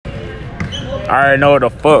I already know what the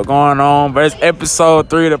fuck going on, but it's episode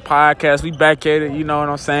 3 of the podcast. We back at it, you know what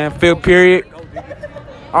I'm saying? Fifth period.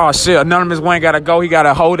 Oh shit, Anonymous Wayne gotta go. He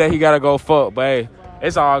gotta hold that. He gotta go fuck, but hey,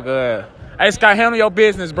 it's all good. Hey, Scott, handle your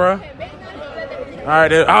business, bro. All right,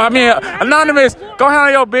 Anonymous, go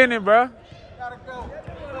handle your business, bro.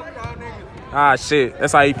 Ah, shit.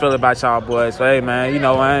 That's how you feel about y'all boys. So, hey, man, you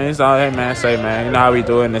know, man. It's all, hey, man, say, man. You know how we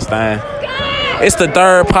doing this thing. It's the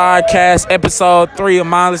third podcast, episode 3 of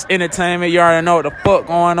Mindless Entertainment. You already know what the fuck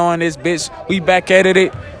going on in this bitch. We back at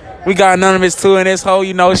it. We got Anonymous 2 in this hoe.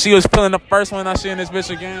 You know, she was feeling the first one. Now she in this bitch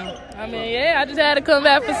again. I mean, yeah, I just had to come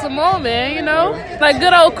back for some more, man, you know? Like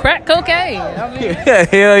good old crack cocaine. I mean.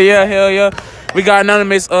 Yeah, hell yeah. We got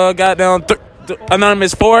Anonymous, goddamn,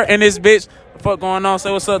 Anonymous 4 in this bitch. What the fuck going on?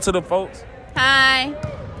 Say what's up to the folks. Hi.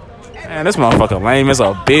 Man, this motherfucker lame as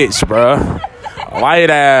a bitch, bro. White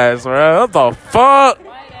ass, bro. What the fuck? Okay,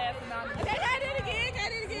 I did it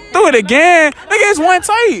again. Do it again. Nigga, it's one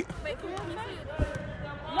take.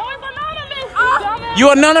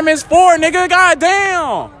 You Anonymous 4, nigga.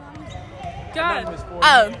 Goddamn. God.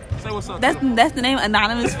 Oh. Say what's up. That's the name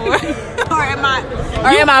Anonymous 4? or am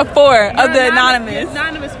I 4 of the Anonymous?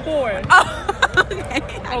 Anonymous 4. Oh, okay.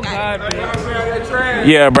 Oh, God, bitch.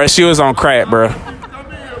 Yeah, bro. She was on crack, bro.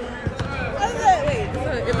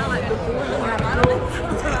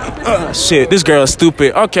 Shit, this girl is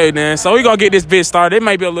stupid. Okay, then. So we gonna get this bitch started. It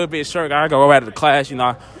might be a little bit short. I gotta go out of the class, you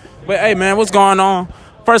know. But hey, man, what's going on?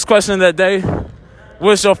 First question of the day.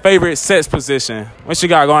 What's your favorite sex position? What you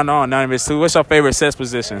got going on, Anonymous 2? What's your favorite sex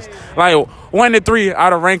positions? Like 1 to 3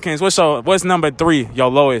 out of rankings. What's number 3? Your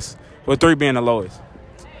lowest? With 3 being the lowest.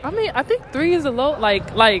 I mean, I think 3 is a low, like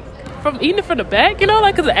from eating it from the back, you know,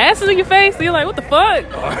 like, cause the ass is in your face, so you're like, what the fuck?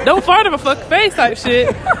 Don't fart in my fucking face type shit.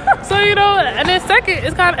 So, you know, and then second,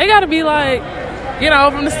 it gotta be like, you know,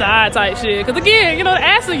 from the side type shit. Cause again, you know, the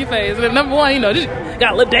ass in your face. And then number 1, you know, just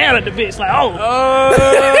gotta look down at the bitch, like, oh.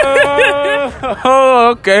 Oh,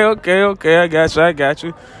 okay. I got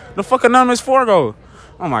you. The fuck Anonymous 4 go?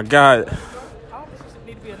 Oh my God. I don't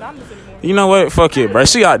need to be anonymous anymore. You know what? Fuck it, bro.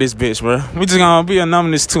 She out this bitch, bro. We just gonna be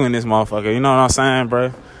Anonymous 2 in this motherfucker. You know what I'm saying,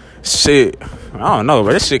 bro? Shit. I don't know,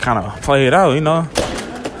 but this shit kind of played out, you know?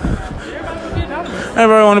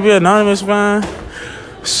 Everybody want to be anonymous, man.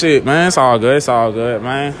 Shit, man. It's all good,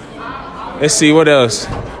 man. Let's see what else.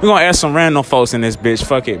 We're gonna ask some random folks in this bitch.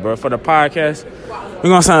 Fuck it, bro. For the podcast,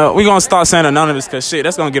 we're gonna start saying anonymous, cause shit,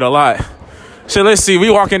 that's gonna get a lot. Shit, let's see.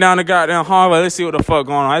 We walking down the goddamn hallway. Let's see what the fuck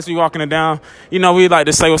going on. As we walking it down, you know, we like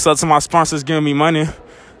to say what's up to my sponsors giving me money.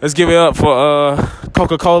 Let's give it up for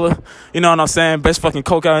Coca-Cola. You know what I'm saying? Best fucking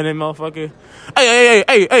Coke out in there, motherfucker.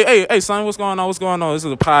 Hey, son, what's going on? This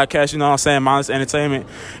is a podcast, you know what I'm saying? Mindless Entertainment.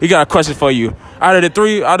 You got a question for you. Out of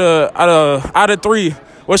 3,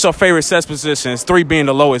 what's your favorite sex positions? 3 being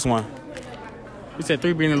the lowest one. You said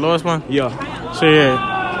 3 being the lowest one? Yeah. So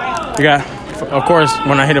yeah, you got, of course,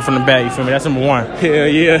 when I hit it from the back, you feel me? That's number 1. Hell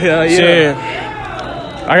yeah. So,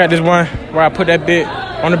 yeah, I got this one where I put that bit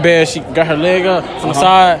on the bed. She got her leg up from the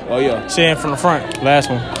side. Oh yeah. She from the front.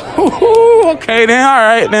 Last one. Okay then.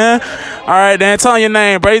 All right then. Tell your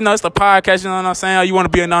name, bro. You know it's the podcast. You know what I'm saying? You want to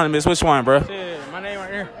be anonymous? Which one, bro? Yeah, my name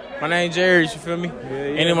right here. My name Jerry. You feel me?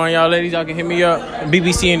 Yeah. Any one of y'all ladies, y'all can hit me up.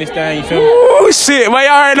 BBC in this thing. You feel me? Ooh, shit. Well,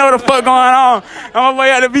 y'all already know what the fuck going on. I'm on my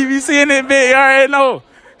way out the BBC in this bit. Y'all already know.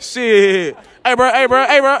 Shit. Hey, bro. Hey,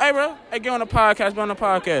 get on the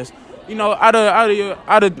podcast. You know, out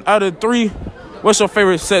of 3, what's your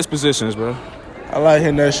favorite sex positions, bro? I like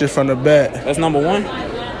hitting that shit from the back. That's number 1.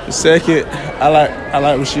 The second, I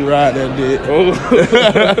like when she ride that dick. Oh.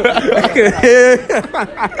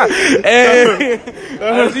 Hey,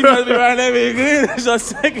 she must be riding that bitch good. That's your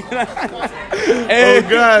second. Hey. Oh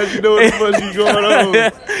God, you know what the fuck is going on? You know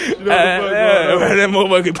what the fuck going on? That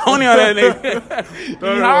motherfucking pony on that nigga.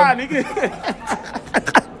 Nah, nigga.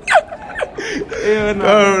 Yeah, no.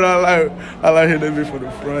 I like hitting that bitch from the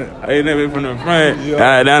front. I hit that bitch from the front.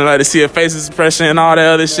 Yeah. I like to see her face expression and all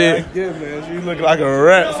that other shit. Yeah, man. She look like a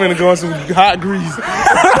rat finna go on some hot grease.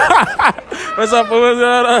 What's up,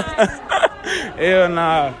 Hell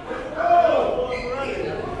nah.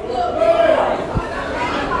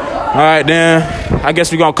 All right, then. I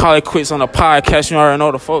guess we gonna call it quits on the podcast. You already know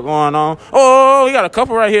what the fuck going on. Oh, we got a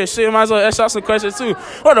couple right here. Shit, might as well ask y'all some questions too.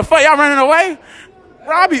 What the fuck? Y'all running away?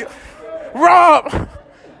 Rob!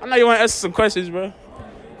 I know you want to ask some questions, bro.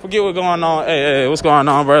 Forget what's going on. Hey, what's going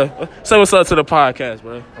on, bro? Say what's up to the podcast,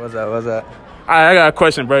 bro. What's up? All right, I got a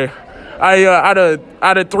question, bro.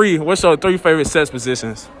 Out of 3, what's your 3 favorite sex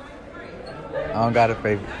positions? I don't got a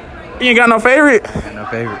favorite. You ain't got no favorite? I got no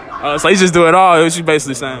favorite. So you just do it all. What you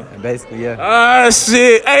basically saying? Basically, yeah.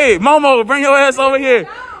 Shit. Hey, Momo, bring your ass over here.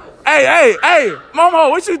 Hey, Momo,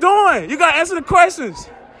 what you doing? You gotta answer the questions.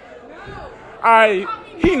 All right,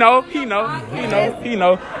 he know. Hey,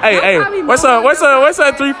 what's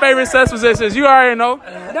her 3 favorite sex positions? You already know.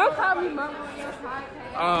 Don't call me mama.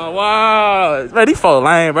 Oh, wow. Bro, these folks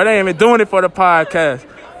lame, bro. They ain't even doing it for the podcast.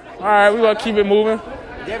 All right, we gonna keep it moving.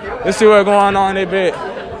 Let's see what's going on in that bit.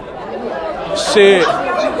 Shit.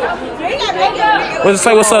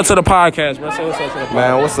 Say what's up to the podcast, bro. Say what's up to the podcast.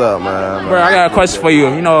 Man, what's up, man? Bro, I got a question for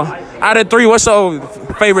you. You know, out of 3, what's your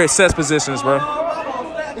favorite sex positions, bro?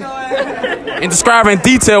 And describe in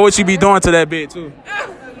detail what you be doing to that bit, too.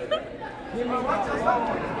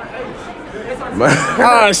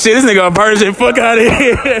 Oh, shit, this nigga a virgin. Fuck out of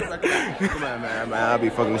here. Come on, man. I be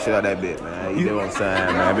fucking the shit out of that bitch, man. You know what I'm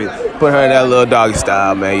saying, man? I be put her in that little doggy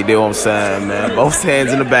style, man. You know what I'm saying, man? Both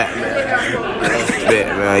hands in the back, man. Bit,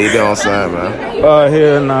 man. You know what I'm saying, man? Oh,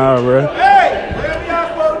 hell nah, bro.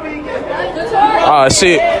 Oh,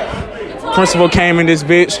 shit. Principal came in this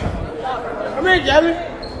bitch. Come here, Jamie.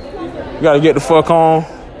 You gotta get the fuck on.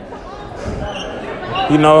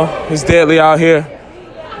 You know, it's deadly out here.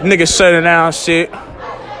 Niggas shutting down shit.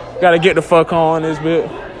 Gotta get the fuck on this bit.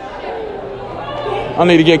 I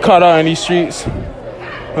need to get caught out in these streets.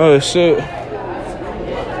 Oh, shit.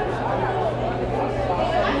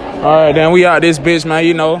 Alright, then we out this bitch, man,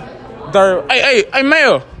 you know. Hey,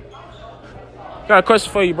 Mel. Got a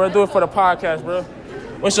question for you, bro. Do it for the podcast, bro.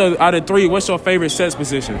 Out of 3, what's your favorite sex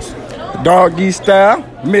positions? Doggy style,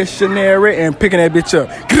 missionary, and picking that bitch up.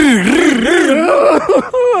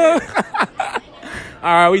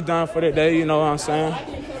 All right, we done for the day, you know what I'm saying?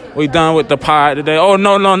 We done with the pod today. Oh,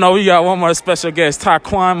 no, we got one more special guest,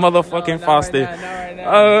 Taquan motherfucking Foster.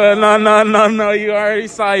 No, you already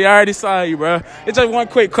saw you, bro. It's just one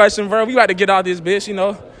quick question, bro. We about to get out this bitch, you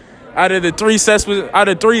know? Out of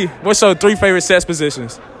 3, what's your 3 favorite sex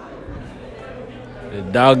positions? The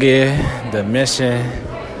doggy, the mission,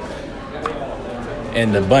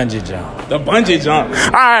 and the bungee jump. The bungee jump.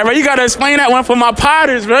 All right, bro, you got to explain that one for my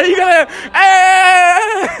potters, bro. You got to,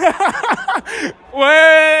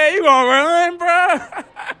 wait, you going to run, bro?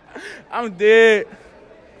 I'm dead.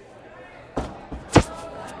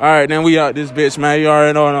 All right, then we out this bitch, man. You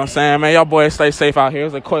already know what I'm saying, man. Y'all boys stay safe out here.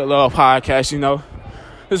 It's a quick little podcast, you know.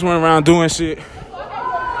 Just went around doing shit.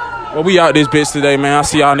 Well, we out this bitch today, man. I'll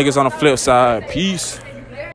see y'all niggas on the flip side. Peace.